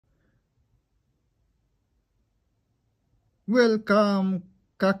Welcome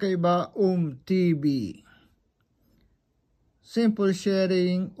Kakaiba TV. Simple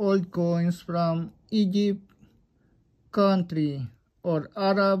sharing old coins from Egypt country or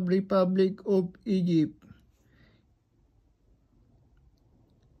Arab Republic of Egypt.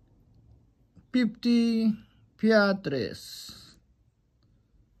 50 Piastres.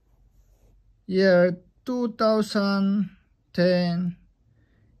 Year 2010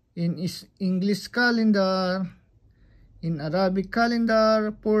 in English calendar. In Arabic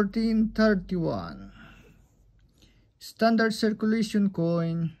calendar, 1431. Standard circulation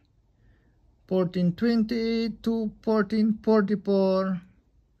coin, 1428 to 1444.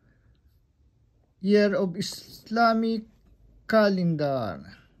 Year of Islamic calendar.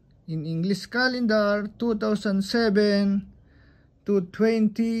 In English calendar, 2007 to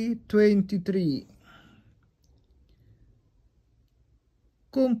 2023.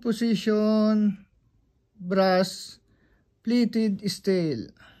 Composition, brass, plated steel,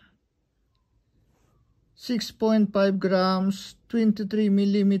 6.5 grams, 23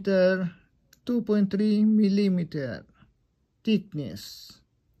 millimeter, 2.3 millimeter thickness.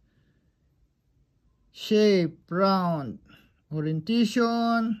 Shape, round.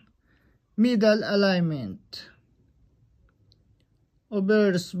 Orientation, middle alignment.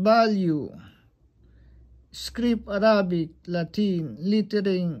 OBVERSE value, script Arabic, Latin,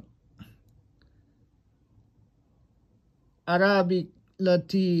 lettering Arabic,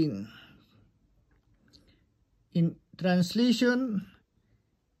 Latin. In translation,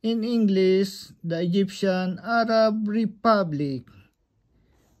 in English, the Egyptian Arab Republic,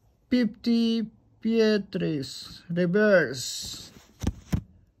 50 Piastres, reverse.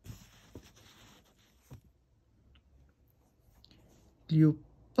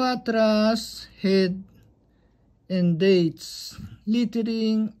 Cleopatras, head and dates,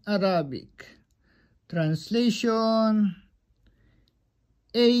 lettering Arabic. Translation,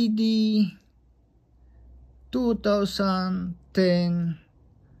 AD 2010,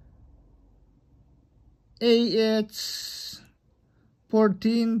 AH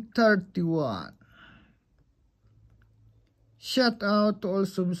 1431. Shout out to all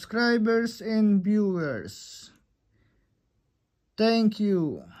subscribers and viewers. Thank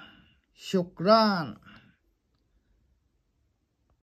you. Shukran.